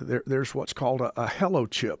there's what's called a hello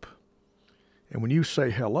chip. And when you say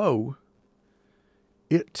hello,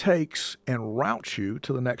 it takes and routes you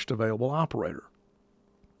to the next available operator.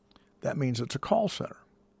 That means it's a call center.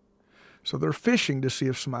 So they're fishing to see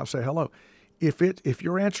if somebody will say hello. If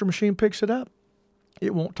your answer machine picks it up,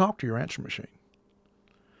 it won't talk to your answer machine.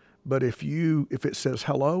 But if it says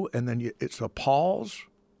hello and then it's a pause,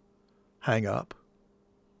 hang up.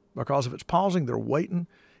 Because if it's pausing, they're waiting.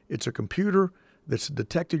 It's a computer that's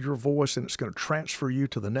detected your voice, and it's going to transfer you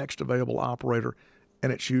to the next available operator,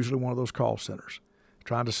 and it's usually one of those call centers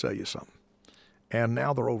trying to sell you something. And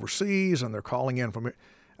now they're overseas, and they're calling in from it.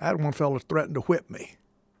 I had one fellow threaten to whip me.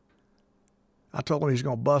 I told him he's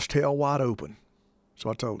going to bust hell wide open. So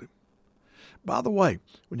I told him. By the way,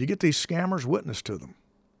 when you get these scammers, witness to them.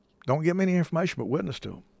 Don't give me any information, but witness to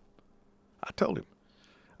them. I told him.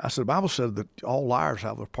 I said, the Bible said that all liars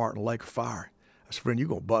have their part in the lake of fire. I said, friend, you're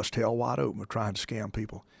going to bust hell wide open with trying to scam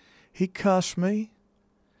people. He cussed me.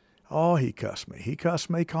 Oh, he cussed me. He cussed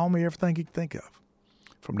me, called me everything he could think of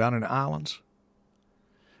from down in the islands.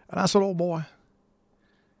 And I said, oh, boy,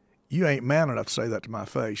 you ain't man enough to say that to my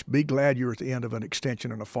face. Be glad you're at the end of an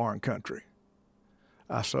extension in a foreign country.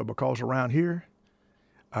 I said, because around here,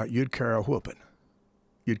 you'd carry a whooping.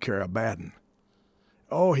 You'd carry a badding.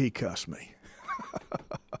 Oh, he cussed me.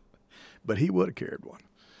 But he would have carried one.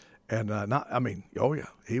 And oh yeah,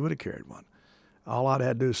 he would have carried one. All I'd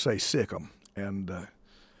had to do is say sick 'em. And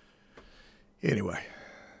anyway,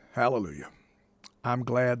 hallelujah. I'm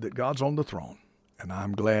glad that God's on the throne. And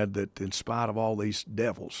I'm glad that in spite of all these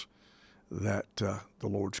devils, that the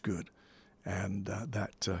Lord's good. And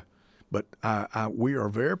but we are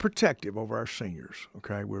very protective of our seniors,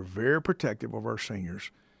 okay? We're very protective of our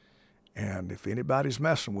seniors. And if anybody's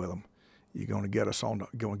messing with them, you're going to get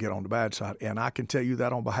on the bad side. And I can tell you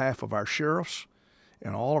that on behalf of our sheriffs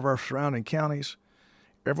and all of our surrounding counties,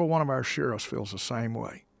 every one of our sheriffs feels the same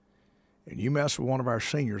way. And you mess with one of our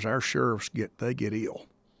seniors, our sheriffs get ill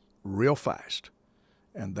real fast.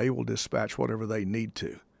 And they will dispatch whatever they need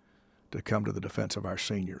to come to the defense of our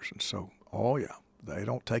seniors. And so, oh yeah, they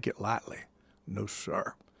don't take it lightly. No,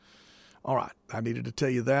 sir. All right, I needed to tell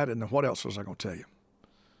you that. And then what else was I going to tell you?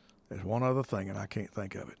 There's one other thing, and I can't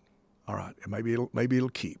think of it. All right, and maybe it'll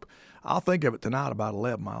keep. I'll think of it tonight about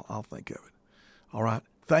 11. I'll think of it. All right.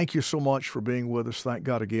 Thank you so much for being with us. Thank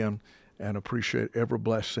God again, and appreciate every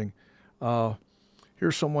blessing.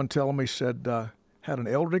 Here's someone telling me, said, had an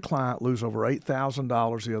elderly client lose over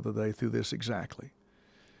 $8,000 the other day through this exactly.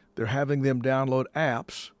 They're having them download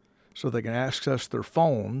apps so they can access their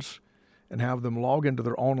phones and have them log into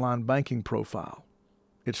their online banking profile.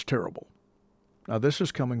 It's terrible. Now, this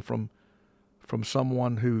is coming from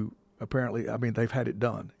someone who apparently, they've had it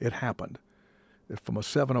done. It happened from a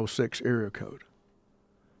 706 area code.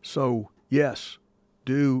 So, yes,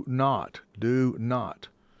 do not.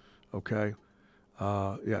 Okay?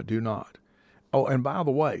 Do not. Oh, and by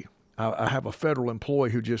the way, I have a federal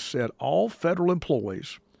employee who just said all federal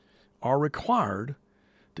employees are required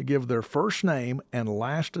to give their first name and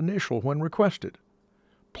last initial when requested.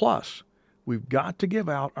 Plus, we've got to give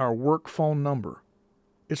out our work phone number.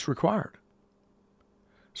 It's required.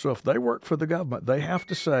 So if they work for the government, they have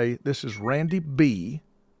to say, this is Randy B,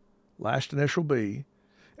 last initial B,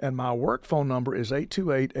 and my work phone number is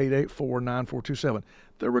 828-884-9427.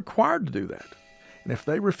 They're required to do that. And if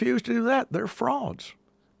they refuse to do that, they're frauds.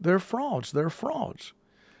 They're frauds.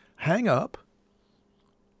 Hang up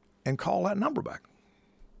and call that number back.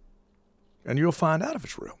 And you'll find out if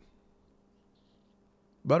it's real.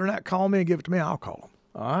 Better not call me and give it to me. I'll call them.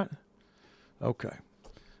 All right? Okay.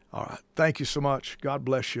 All right. Thank you so much. God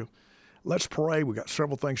bless you. Let's pray. We got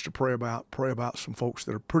several things to pray about. Pray about some folks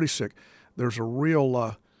that are pretty sick. There's a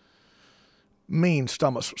real mean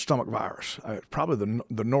stomach virus, probably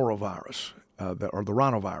the norovirus or the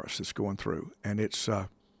rhinovirus that's going through, and it's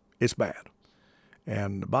bad.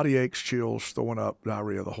 And body aches, chills, throwing up,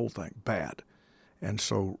 diarrhea, the whole thing, bad. And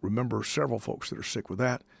so remember several folks that are sick with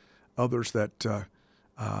that. Others that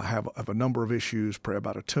have a number of issues. Pray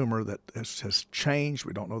about a tumor that has changed.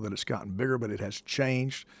 We don't know that it's gotten bigger, but it has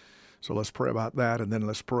changed. So let's pray about that, and then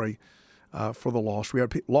let's pray for the lost. We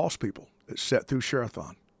had lost people that sat through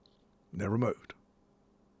Sherathon, never moved.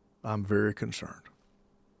 I'm very concerned.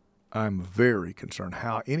 I'm very concerned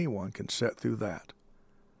how anyone can sit through that.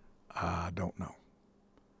 I don't know.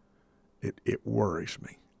 It worries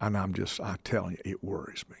me. And I'm telling you, it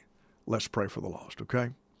worries me. Let's pray for the lost, okay?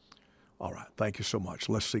 All right. Thank you so much.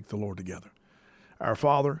 Let's seek the Lord together. Our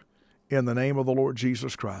Father, in the name of the Lord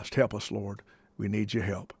Jesus Christ, help us, Lord. We need your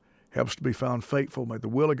help. Help us to be found faithful. May the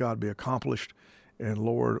will of God be accomplished. And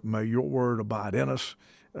Lord, may your word abide in us.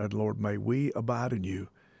 And Lord, may we abide in you.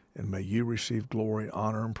 And may you receive glory,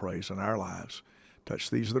 honor, and praise in our lives. Touch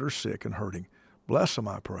these that are sick and hurting. Bless them,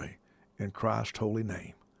 I pray, in Christ's holy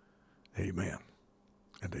name. Amen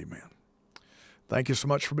and amen. Thank you so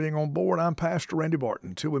much for being on board. I'm Pastor Randy Barton.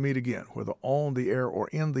 Until we meet again, whether on the air or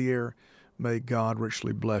in the air, may God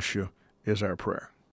richly bless you, is our prayer.